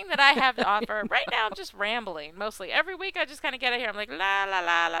 Everything that I have to offer. Right now, I'm just rambling mostly. Every week, I just kind of get out here. I'm like, la, la,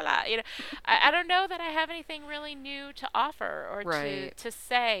 la, la, la. I don't know that I have anything really new to offer or to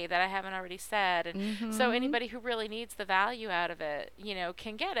say that I haven't already said. And so anybody who really needs the value out of it,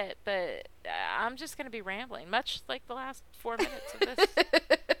 can get it. But I'm just going to be rambling, much like the last 4 minutes of this.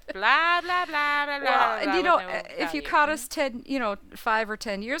 Blah, blah, blah, blah, well, blah. And if you caught us 5 or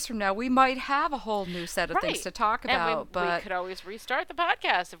 10 years from now, we might have a whole new set of things to talk about. And we could always restart the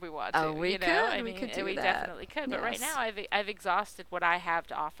podcast if we want to. We could. I mean, we definitely could. But right now, I've exhausted what I have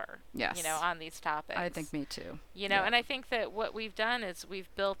to offer. Yes. On these topics. I think me too. And I think that what we've done is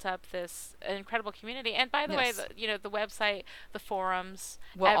we've built up this incredible community. And by the way, the website, the forums,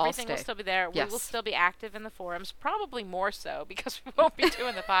 everything will still be there. Yes. We will still be active in the forums, probably more so because we won't be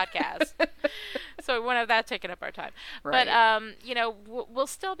doing the podcast. So we won't have that taking up our time. Right. But we'll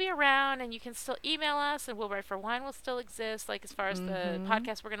still be around, and you can still email us, and We'll Write for Wine will still exist. Like as far as the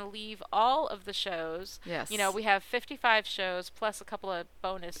podcast, we're going to leave all of the shows. Yes. We have 55 shows plus a couple of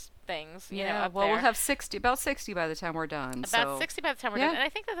bonus things. We'll have 60 by the time we're done. About 60 by the time we're done, and I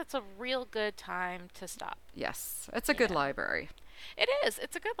think that's a real good time to stop. Yes, it's a good library. It is.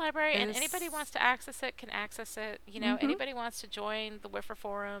 It's a good library, and anybody wants to access it can access it. Anybody wants to join the WIFR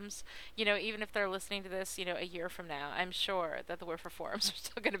forums, even if they're listening to this, a year from now, I'm sure that the WIFR forums are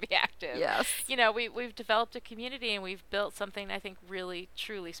still going to be active. Yes. We've developed a community, and we've built something I think really,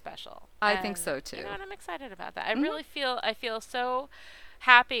 truly special. I think so too. And I'm excited about that. I feel so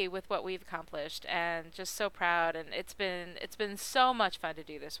happy with what we've accomplished, and just so proud. And it's been so much fun to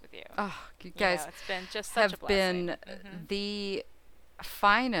do this with you. Oh, you guys, it's been just such a blessing. Been the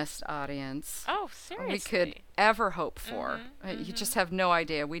finest audience seriously we could ever hope for. You just have no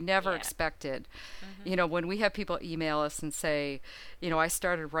idea. We never expected. When we have people email us and say, I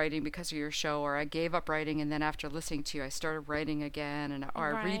started writing because of your show, or I gave up writing, and then after listening to you I started writing again, and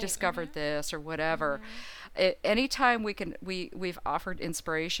or I rediscovered this or whatever. Anytime we've offered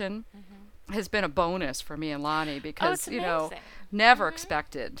inspiration has been a bonus for me and Lonnie, because never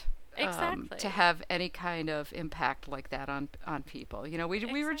expected to have any kind of impact like that on people.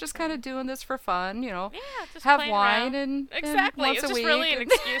 We were just kind of doing this for fun, just have around. wine and once it's a just week. Really an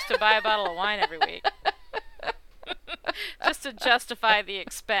excuse to buy a bottle of wine every week. Just to justify the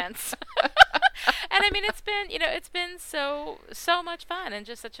expense. And I mean, it's been so much fun and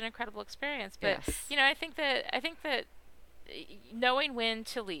just such an incredible experience. But I think that knowing when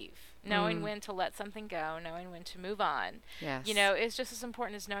to leave, knowing when to let something go, knowing when to move on, is just as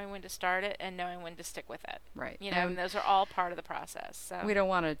important as knowing when to start it and knowing when to stick with it. Right. And those are all part of the process. So we don't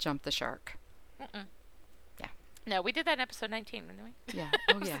want to jump the shark. Yeah. No, we did that in episode 19, didn't we? Yeah.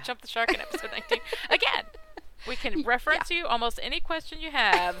 Oh yeah. Jump the shark in episode 19 again. We can reference you almost any question you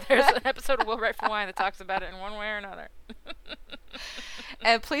have. There's an episode of Will Write for Wine that talks about it in one way or another.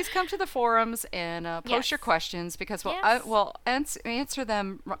 And please come to the forums and post your questions, because we'll answer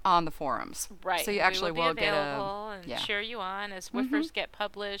them on the forums. Right. So you actually will get and cheer you on as WIFRs get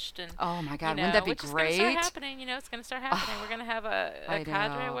published. And oh my God, wouldn't that be great? It's going to start happening. It's going to start happening. We're going to have a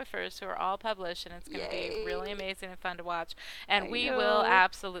cadre of WIFRs who are all published, and it's going to be really amazing and fun to watch. And we will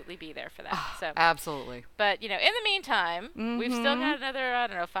absolutely be there for that. So absolutely. But in the meantime, we've still got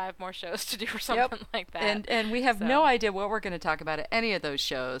another 5 more shows to do or something like that. And we have no idea what we're going to talk about at any of those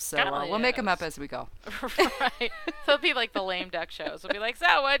shows, so we'll make them up as we go. Right. So it'll be like the lame duck shows. We'll be like,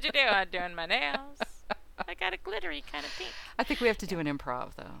 so what'd you do? I'm doing my nails. I got a glittery kind of pink. I think we have to do an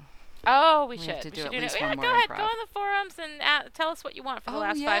improv, though. Oh, we have should. to We do should at least yeah, one more go ahead. improv. Go on the forums and tell us what you want for the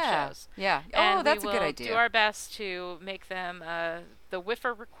last 5 shows. Yeah. And Oh, that's a good we will idea. do our best to make them the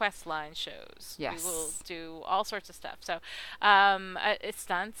Whiffer request line shows. Yes. We will do all sorts of stuff. So, it's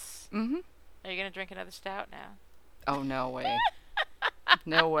stunts. Mm-hmm. Are you going to drink another stout now? Oh, no way.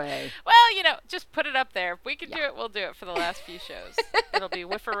 No way. Well, just put it up there. If we can do it, we'll do it for the last few shows. It'll be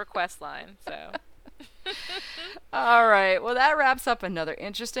Whiffer request line, so... All right. Well, that wraps up another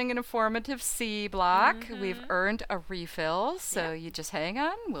interesting and informative C block. We've earned a refill, so you just hang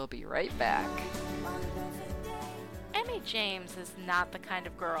on. We'll be right back. Emmy James is not the kind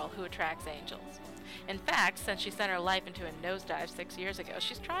of girl who attracts angels. In fact, since she sent her life into a nosedive 6 years ago,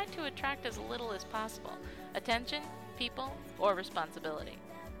 she's tried to attract as little as possible: attention, people, or responsibility.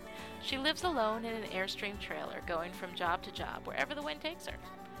 She lives alone in an Airstream trailer, going from job to job wherever the wind takes her.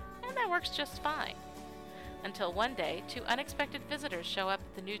 And that works just fine. Until one day, 2 unexpected visitors show up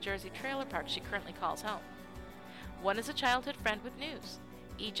at the New Jersey trailer park she currently calls home. One is a childhood friend with news.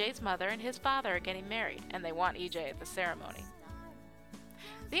 EJ's mother and his father are getting married, and they want EJ at the ceremony.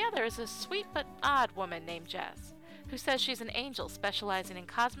 The other is a sweet but odd woman named Jess, who says she's an angel specializing in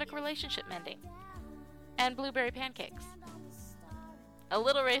cosmic relationship mending and blueberry pancakes. A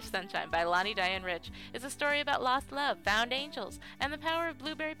Little Ray of Sunshine by Lonnie Diane Rich is a story about lost love, found angels, and the power of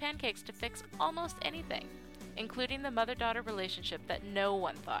blueberry pancakes to fix almost anything, including the mother-daughter relationship that no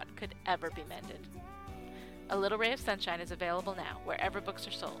one thought could ever be mended. A Little Ray of Sunshine is available now wherever books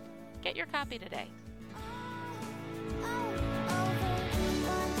are sold. Get your copy today.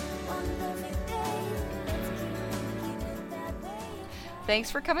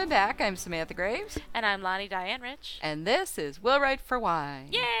 Thanks for coming back. I'm Samantha Graves. And I'm Lonnie Diane Rich. And this is Will Write for Wine.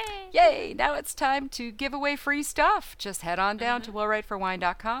 Yay! Yay! Now it's time to give away free stuff. Just head on down to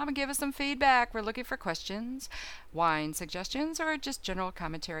willwriteforwine.com and give us some feedback. We're looking for questions, wine suggestions, or just general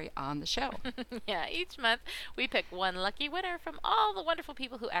commentary on the show. Yeah, each month we pick one lucky winner from all the wonderful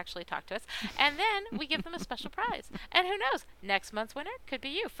people who actually talk to us, and then we give them a special prize. And who knows, next month's winner could be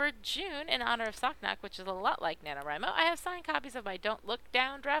you. For June, in honor of Socknock, which is a lot like NaNoWriMo, I have signed copies of my Don't Look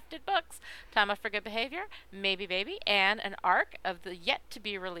Down drafted books, Time Off for Good Behavior, Maybe Baby, and an arc of the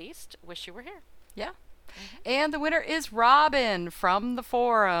yet-to-be-released Wish You Were Here. Yeah. And the winner is Robin from the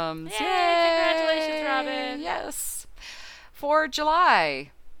forums. Yay! Congratulations, Robin. Yes. For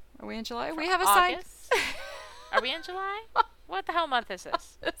July. Are we in July? For we have a August? Are we in July? What the hell month is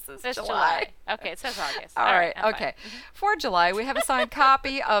this? This is July. Okay, it says August. All right. I'm Okay. fine. For July, we have a signed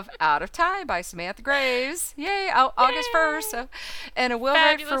copy of Out of Time by Samantha Graves. Yay! August 1st. So, and a Will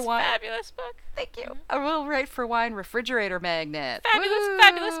Write for Wine. Fabulous book. Thank you. A Will Write for Wine refrigerator magnet.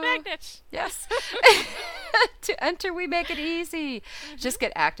 Fabulous magnet. Yes. To enter, we make it easy. Just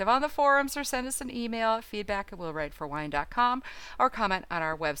get active on the forums or send us an email at feedback@willwriteforwine.com or comment on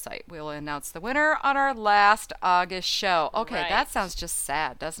our website. We'll announce the winner on our last August show. Okay, that sounds just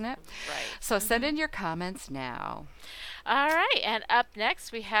sad, doesn't it? Right. So send in your comments now. All right, and up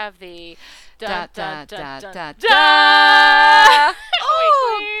next we have the Da da da da da.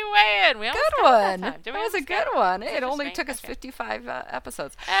 Weekly weigh-in. We almost Good got it one. that time. Did we That was a almost good get it? one. Is It just only me? took us Okay. 55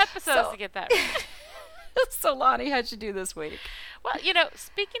 episodes. To get that right. So Lonnie, how'd you do this week? Well,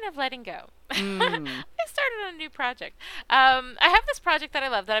 speaking of letting go, Mm. I started on a new project. I have this project that I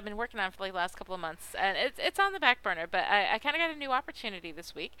love that I've been working on for the last couple of months, and it's on the back burner, but I kind of got a new opportunity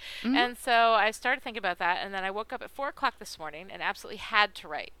this week, and so I started thinking about that, and then I woke up at 4 o'clock this morning and absolutely had to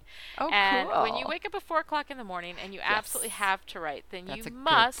write. Oh, and cool. when you wake up at 4 o'clock in the morning and you absolutely have to write, then That's a you good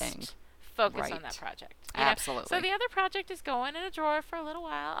must thing. focus on Right. that project. You know? Absolutely. So the other project is going in a drawer for a little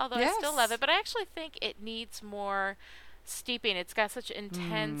while, although I still Yes. love it, but I actually think it needs more steeping. It's got such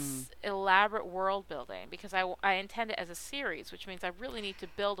intense, elaborate world building because I intend it as a series, which means I really need to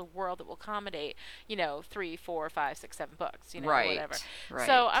build a world that will accommodate, 3, 4, 5, 6, 7 books, Right, whatever. right.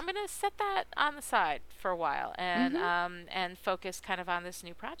 So I'm going to set that on the side for a while and and focus kind of on this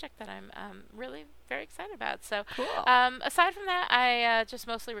new project that I'm really very excited about. So Cool. aside from that, I just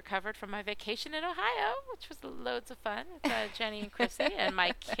mostly recovered from my vacation in Ohio, which was loads of fun with Jenny and Chrissy and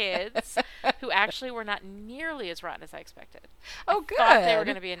my kids, who actually were not nearly as rotten as I expected. Oh, I thought they were good.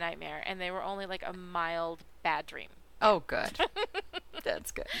 going to be a nightmare, and they were only like a mild bad dream. Oh, good.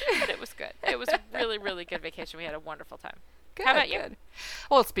 That's good. But it was good. It was a really, really good vacation. We had a wonderful time. Good, How about you? good.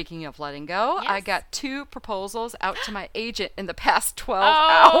 Well, speaking of letting go, I Yes. got 2 proposals out to my agent in the past 12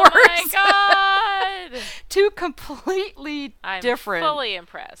 Oh hours. my God! 2 completely I'm different fully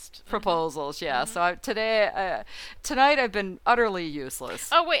impressed. proposals. Yeah. So tonight I've been utterly useless.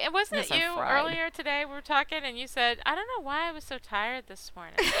 Oh wait, and wasn't Yes, it I'm you fried. earlier today? We were talking, and you said, "I don't know why I was so tired this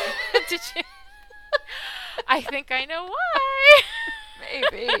morning." Did you? I think I know why.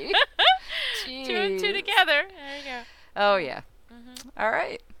 baby. Two and two together. There you go. Oh, yeah. All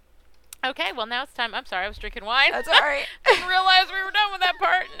right. Okay, well, now it's time. I'm sorry, I was drinking wine. That's all right. Didn't realize we were done with that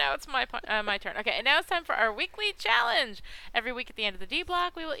part. Now it's my turn. Okay, and now it's time for our weekly challenge. Every week at the end of the D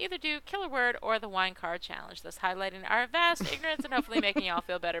block, we will either do Killer Word or the Wine Card Challenge, thus highlighting our vast ignorance and hopefully making y'all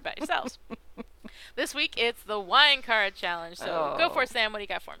feel better about yourselves. This week, it's the Wine Card Challenge. So go for it, Sam. What do you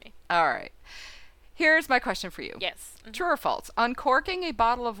got for me? All right. Here's my question for you. Yes. True or false? Uncorking a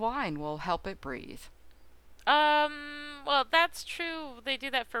bottle of wine will help it breathe. Well, that's true. They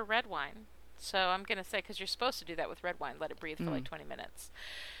do that for red wine. So I'm going to say, because you're supposed to do that with red wine, let it breathe for like 20 minutes.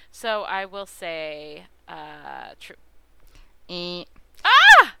 So I will say true.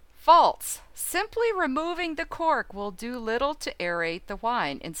 False. Simply removing the cork will do little to aerate the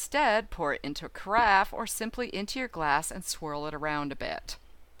wine. Instead, pour it into a carafe or simply into your glass and swirl it around a bit.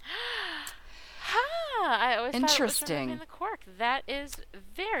 I always thought it was Interesting. removing the cork. That is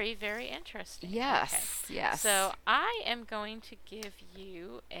very, very interesting. Yes, Okay. yes. So I am going to give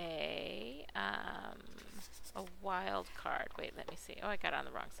you a wild card. Wait, let me see. Oh, I got it on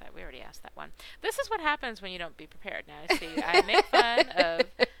the wrong side. We already asked that one. This is what happens when you don't be prepared. Now, see, I make fun of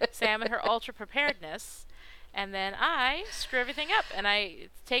Sam and her ultra preparedness, and then I screw everything up. And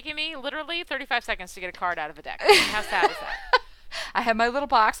it's taking me literally 35 seconds to get a card out of a deck. How sad is that? I have my little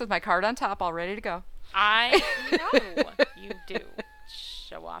box with my card on top all ready to go. I know you do.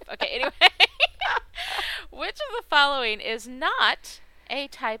 Show off. Okay, anyway. Which of the following is not a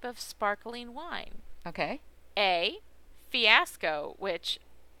type of sparkling wine? Okay. A, Fiasco, which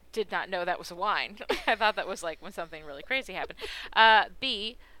did not know that was a wine. I thought that was like when something really crazy happened.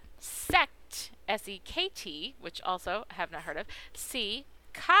 B, Sekt, S-E-K-T, which also I have not heard of. C,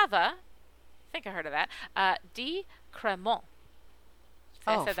 Cava. I think I heard of that. D, Cremant.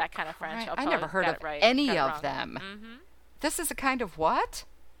 I said that kind of French. I never heard of any of them. Mm-hmm. This is a kind of what?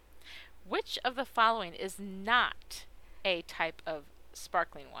 Which of the following is not a type of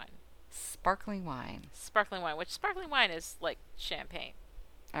sparkling wine? Sparkling wine. Sparkling wine, which sparkling wine is like champagne.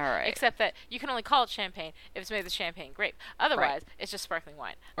 All right. Except that you can only call it champagne if it's made with champagne grape. Otherwise, it's just sparkling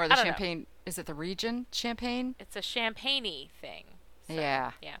wine. Or the champagne, is it the region champagne? It's a champagne-y thing. So,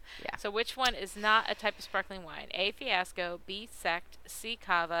 yeah. So which one is not a type of sparkling wine? A, Fiasco, B, Sekt, C,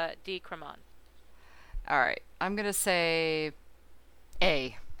 Cava, D, Cremant. All right. I'm going to say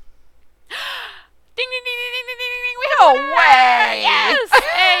A. Ding, ding, ding, ding, ding, ding, ding, ding. No way! Yes!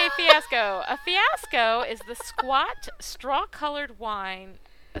 A, Fiasco. A Fiasco is the squat, straw-covered wine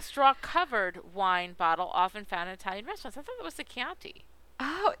bottle often found in Italian restaurants. I thought that was the Chianti.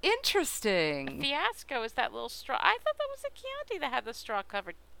 Oh, interesting. Fiasco is that little straw. I thought that was a Chianti that had the straw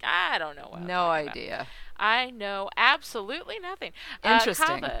covered. I don't know what. No idea. I know absolutely nothing.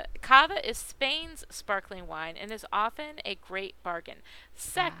 Interesting. Cava is Spain's sparkling wine and is often a great bargain.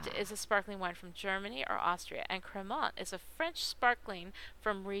 Sekt is a sparkling wine from Germany or Austria, and Cremant is a French sparkling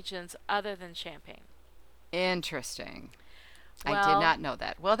from regions other than Champagne. Interesting. Well, I did not know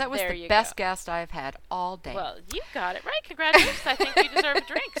that. Well, that was the best guest I've had all day. Well, you got it right. Congratulations. I think you deserve a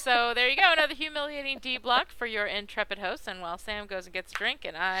drink. So there you go. Another humiliating D block for your intrepid host. And while Sam goes and gets a drink,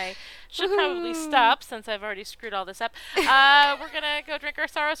 and I should probably stop since I've already screwed all this up, we're going to go drink our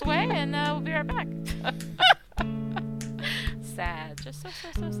sorrows away, and we'll be right back. Sad. Just so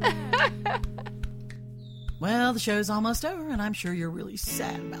sad. Well, the show's almost over, and I'm sure you're really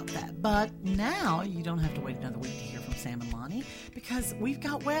sad about that. But now you don't have to wait another week to hear from Sam and Lonnie, because we've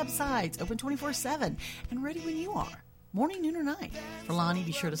got websites open 24/7 and ready when you are, morning, noon, or night. For Lonnie,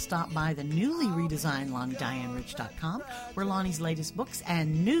 be sure to stop by the newly redesigned LonnieDianeRich.com, where Lonnie's latest books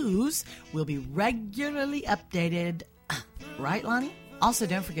and news will be regularly updated. Right, Lonnie? Also,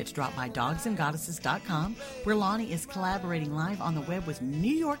 don't forget to drop by dogsandgoddesses.com, where Lonnie is collaborating live on the web with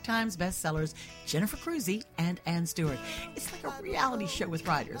New York Times bestsellers Jennifer Cruzy and Ann Stewart. It's like a reality show with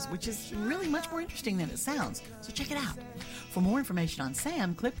writers, which is really much more interesting than it sounds, so check it out. For more information on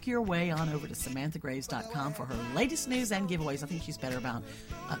Sam, click your way on over to SamanthaGraves.com for her latest news and giveaways. I think she's better about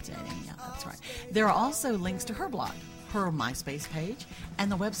updating. Yeah, that's right. There are also links to her blog, her MySpace page,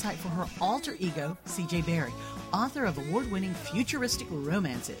 and the website for her alter ego, CJ Berry, author of award-winning futuristic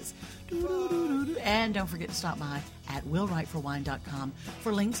romances. And don't forget to stop by at willwriteforwine.com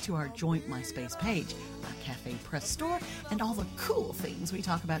for links to our joint MySpace page, our cafe press store, and all the cool things we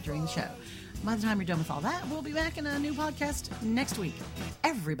talk about during the show. By the time you're done with all that, we'll be back in a new podcast next week.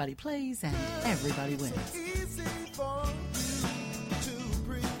 Everybody plays and everybody wins. Easy for you to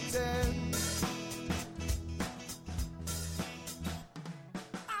pretend.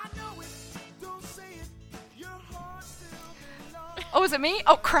 Oh, is it me?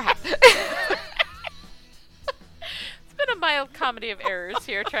 Oh, crap. It's been a mild comedy of errors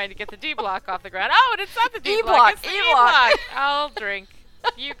here, trying to get the D block off the ground. Oh, and it's not the D block. It's the E block. I'll drink.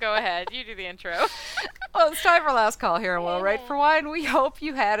 You go ahead. You do the intro. Well, it's time for last call here on Will Write for Wine. We hope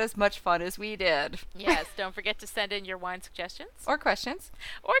you had as much fun as we did. Yes, don't forget to send in your wine suggestions. Or questions.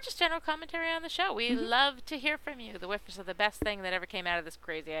 Or just general commentary on the show. We love to hear from you. The Whiffers are the best thing that ever came out of this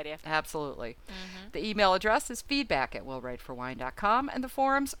crazy idea. Absolutely. The email address is feedback@willwriteforwine.com, and the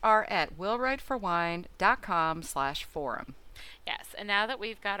forums are at willwriteforwine.com/forum. Yes, and now that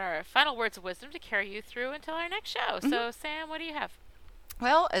we've got our final words of wisdom to carry you through until our next show. So, Sam, what do you have?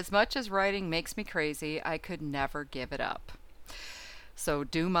 Well, as much as writing makes me crazy, I could never give it up. So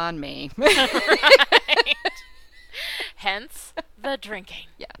doom on me. Right. Hence the drinking.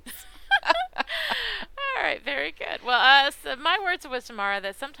 Yes. All right, very good. Well, so my words of wisdom are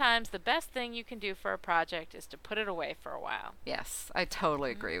that sometimes the best thing you can do for a project is to put it away for a while. Yes, I totally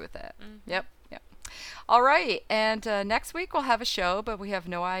agree with that. Yep. All right, and next week we'll have a show, but we have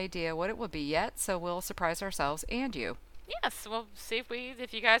no idea what it will be yet, so we'll surprise ourselves and you. Yes, we'll see if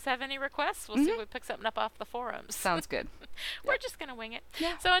you guys have any requests. We'll see if we pick something up off the forums. Sounds good. We're just going to wing it.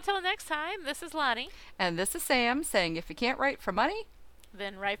 Yeah. So until next time, this is Lonnie. And this is Sam saying if you can't write for money,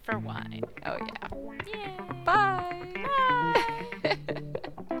 then write for wine. Oh, yeah. Yay. Bye. Bye.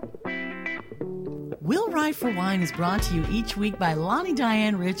 Will Write for Wine is brought to you each week by Lonnie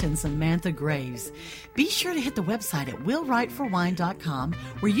Diane Rich and Samantha Graves. Be sure to hit the website at willwriteforwine.com,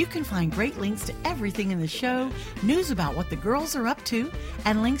 where you can find great links to everything in the show, news about what the girls are up to,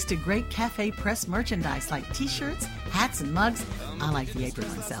 and links to great Cafe Press merchandise like t-shirts, hats, and mugs. I like the apron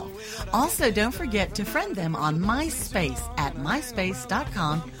myself. Also, don't forget to friend them on MySpace at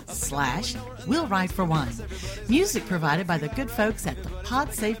myspace.com/willwriteforwine. Music provided by the good folks at the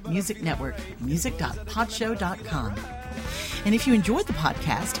PodSafe Music Network, music.podshow.com. And if you enjoyed the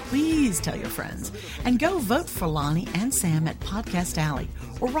podcast, please tell your friends. And go vote for Lonnie and Sam at Podcast Alley,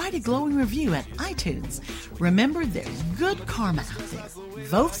 or write a glowing review at iTunes. Remember, there's good karma out there.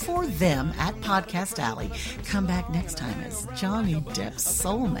 Vote for them at Podcast Alley. Come back next time as Johnny Depp's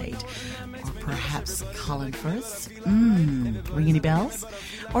soulmate. Or perhaps Colin Firth. Ring any bells?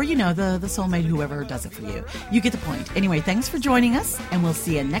 Or, the soulmate, whoever does it for you. You get the point. Anyway, thanks for joining us, and we'll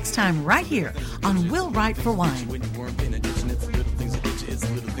see you next time right here on Will Write for Wine.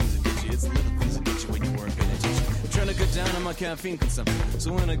 Trying to cut down on my caffeine consumption.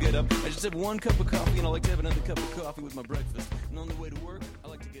 So when I get up, I just have one cup of coffee, and I like to have another cup of coffee with my breakfast. And on the way to work...